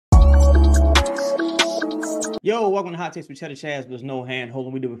Yo, welcome to Hot Takes with Chedda Chaz. There's no hand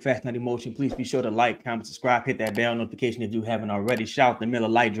holding. We do it fast, not emotion. Please be sure to like, comment, subscribe, hit that bell notification if you haven't already. Shout out to Miller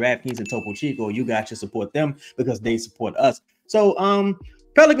Lite, DraftKings, and Topo Chico. You got to support them because they support us. So,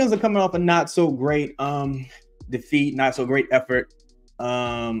 Pelicans are coming off a not so great defeat, not so great effort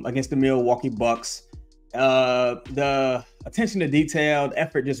against the Milwaukee Bucks. The attention to detail, the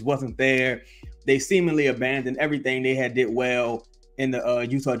effort just wasn't there. They seemingly abandoned everything they had did well in the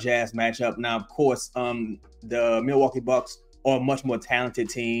Utah Jazz matchup. Now, of course, the Milwaukee Bucks are a much more talented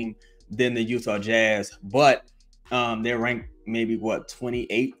team than the Utah Jazz, but they're ranked maybe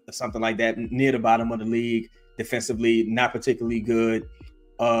 28 or something like that, near the bottom of the league defensively, not particularly good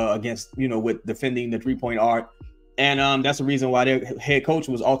against, with defending the three-point arc. And that's the reason why their head coach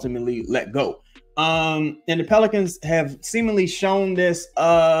was ultimately let go. And the Pelicans have seemingly shown this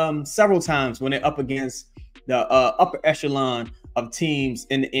several times when they're up against the upper echelon of teams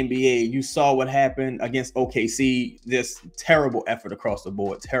in the NBA. You saw what happened against OKC. This terrible effort across the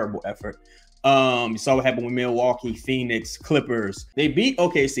board. Terrible effort. You saw what happened with Milwaukee, Phoenix, Clippers. They beat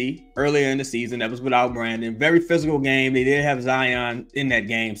OKC earlier in the season. That was without Brandon. Very physical game. They did have Zion in that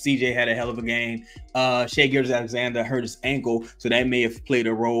game. CJ had a hell of a game. Shai Gilgeous-Alexander hurt his ankle, so that may have played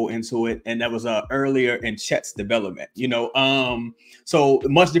a role into it. And that was earlier in Chet's development. So a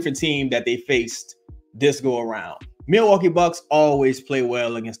much different team that they faced this go around. Milwaukee Bucks always play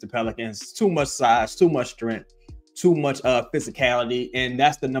well against the Pelicans. Too much size, too much strength, too much physicality, and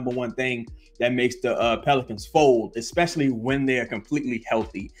that's the number one thing that makes the Pelicans fold, especially when they're completely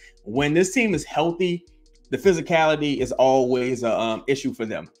healthy. When this team is healthy, the physicality is always an issue for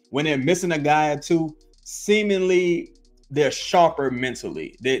them. When they're missing a guy or two, seemingly they're sharper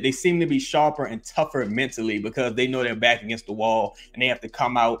mentally. They seem to be sharper and tougher mentally because they know they're back against the wall and they have to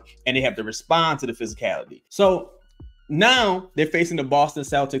come out and they have to respond to the physicality. So now they're facing the Boston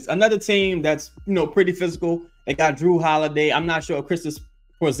Celtics, another team that's pretty physical. They got Drew Holiday. I'm not sure if Kristaps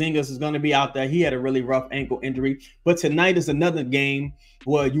Porzingis is going to be out there. He had a really rough ankle injury. But tonight is another game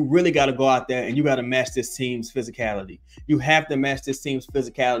where you really got to go out there and you got to match this team's physicality. You have to match this team's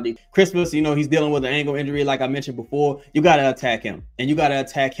physicality. Christmas, he's dealing with an ankle injury, like I mentioned before. You got to attack him, and you got to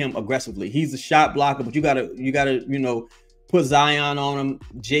attack him aggressively. He's a shot blocker, but you got to put Zion on him,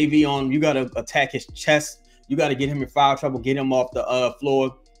 JV on him. You got to attack his chest. You got to get him in foul trouble, get him off the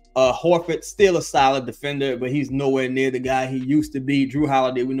floor. Horford, still a solid defender, but he's nowhere near the guy he used to be. Drew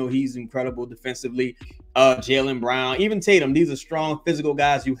Holiday, we know he's incredible defensively. Jaylen Brown, even Tatum, these are strong physical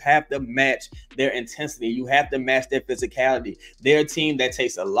guys. You have to match their intensity. You have to match their physicality. They're a team that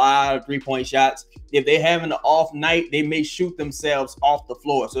takes a lot of three-point shots. If they're having an off night, they may shoot themselves off the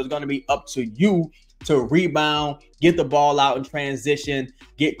floor. So it's going to be up to you to rebound, get the ball out in transition,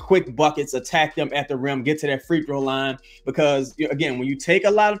 get quick buckets, attack them at the rim, get to that free throw line. Because, again, when you take a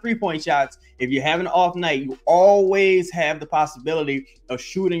lot of three-point shots, if you're having an off night, you always have the possibility of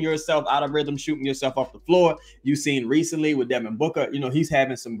shooting yourself out of rhythm, shooting yourself off the floor. You've seen recently with Devin Booker, he's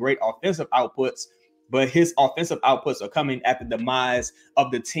having some great offensive outputs, but his offensive outputs are coming at the demise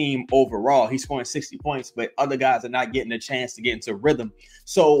of the team overall. He's scoring 60 points, but other guys are not getting a chance to get into rhythm.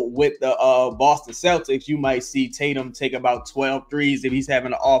 So with the Boston Celtics, you might see Tatum take about 12 threes if he's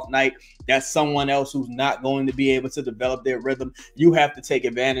having an off night. That's someone else who's not going to be able to develop their rhythm. You have to take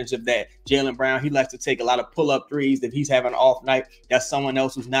advantage of that. Jaylen Brown, he likes to take a lot of pull-up threes. If he's having an off night, that's someone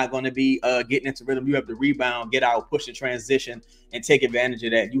else who's not going to be getting into rhythm. You have to rebound, get out, push the transition, and take advantage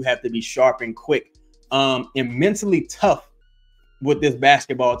of that. You have to be sharp and quick. And mentally tough with this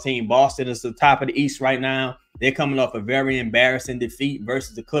basketball team. Boston is the top of the East right now. They're coming off a very embarrassing defeat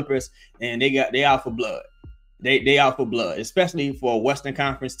versus the Clippers, and they out for blood. They out for blood, especially for a Western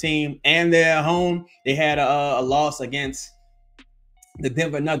Conference team. And they're at home. They had a loss against the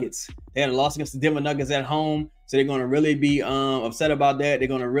Denver Nuggets. They had a loss against the Denver Nuggets at home, so they're going to really be upset about that. They're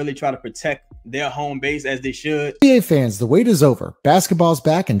going to really try to protect their home base as they should. NBA fans, the wait is over. Basketball's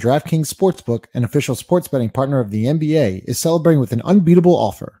back, and DraftKings Sportsbook, an official sports betting partner of the NBA, is celebrating with an unbeatable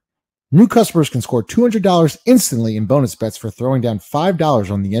offer. New customers can score $200 instantly in bonus bets for throwing down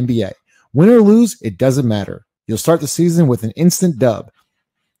 $5 on the NBA. Win or lose, it doesn't matter. You'll start the season with an instant dub.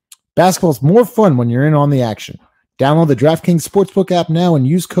 Basketball's more fun when you're in on the action. Download the DraftKings Sportsbook app now and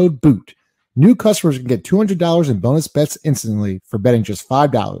use code BOOT. New customers can get $200 in bonus bets instantly for betting just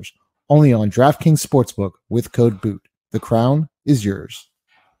 $5. Only on DraftKings Sportsbook with code BOOT. The crown is yours.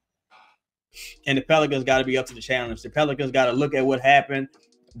 And the Pelicans got to be up to the challenge. The Pelicans got to look at what happened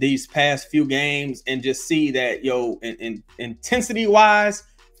these past few games and just see that, in intensity-wise,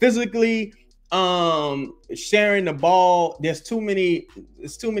 physically, sharing the ball, there's too many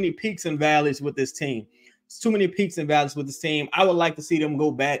peaks and valleys with this team. It's too many peaks and valleys with this team. I would like to see them go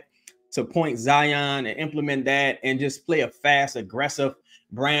back to point Zion and implement that and just play a fast, aggressive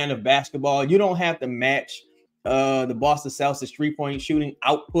brand of basketball. You don't have to match the Boston Celtics 3-point shooting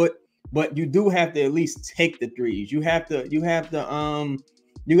output, but you do have to at least take the threes. You got to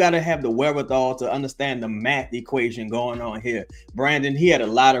have the wherewithal to understand the math equation going on here. Brandon, he had a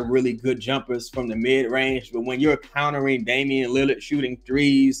lot of really good jumpers from the mid-range, but when you're countering Damian Lillard shooting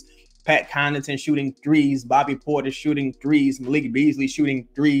threes, Pat Connaughton shooting threes, Bobby Porter shooting threes, Malik Beasley shooting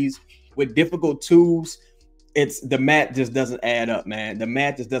threes with difficult twos, the math just doesn't add up, man. The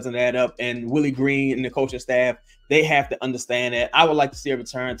math just doesn't add up. And Willie Green and the coaching staff, they have to understand that. I would like to see a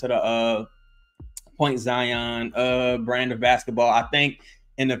return to the point Zion brand of basketball. I think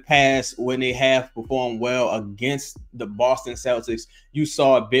in the past, when they have performed well against the Boston Celtics, you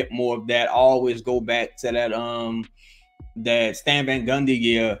saw a bit more of that. I always go back to that Stan Van Gundy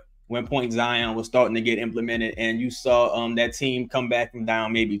year when point Zion was starting to get implemented, and you saw that team come back from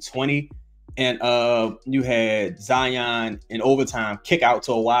down maybe 20, and you had Zion in overtime kick out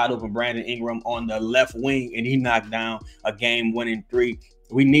to a wide open Brandon Ingram on the left wing, and he knocked down a game-winning three.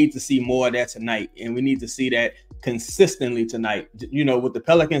 We need to see more of that tonight, and we need to see that consistently tonight. You know, with the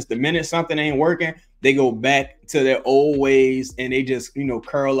Pelicans, the minute something ain't working, they go back to their old ways and they just,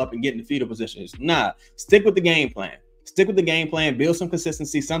 curl up and get in the fetal positions. Nah, stick with the game plan. Stick with the game plan, build some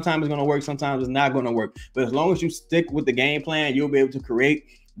consistency. Sometimes it's going to work, sometimes it's not going to work. But as long as you stick with the game plan, you'll be able to create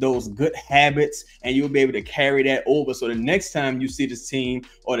those good habits and you'll be able to carry that over. So the next time you see this team,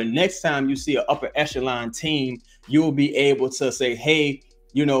 or the next time you see an upper echelon team, you'll be able to say, hey,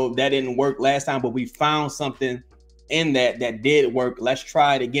 that didn't work last time, but we found something in that did work. Let's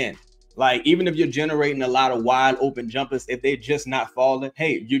try it again. Like, even if you're generating a lot of wide open jumpers, if they're just not falling,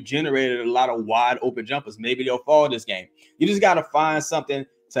 hey, you generated a lot of wide open jumpers. Maybe they'll fall this game. You just got to find something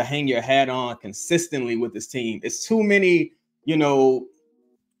to hang your hat on consistently with this team. It's too many,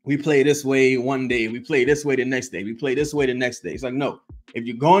 we play this way one day, we play this way the next day, we play this way the next day. It's like, no, if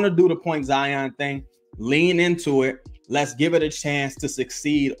you're going to do the point Zion thing, lean into it. Let's give it a chance to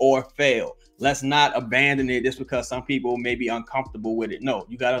succeed or fail. Let's not abandon it just because some people may be uncomfortable with it. No,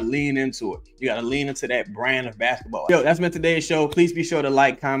 you got to lean into it. You got to lean into that brand of basketball. Yo, that's been today's show. Please be sure to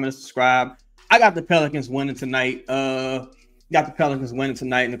like, comment, and subscribe. I got the Pelicans winning tonight. In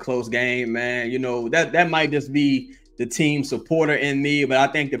a close game, man. That might just be the team supporter in me, but I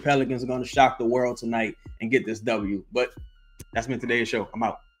think the Pelicans are going to shock the world tonight and get this W. But that's been today's show. I'm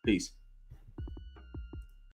out. Peace.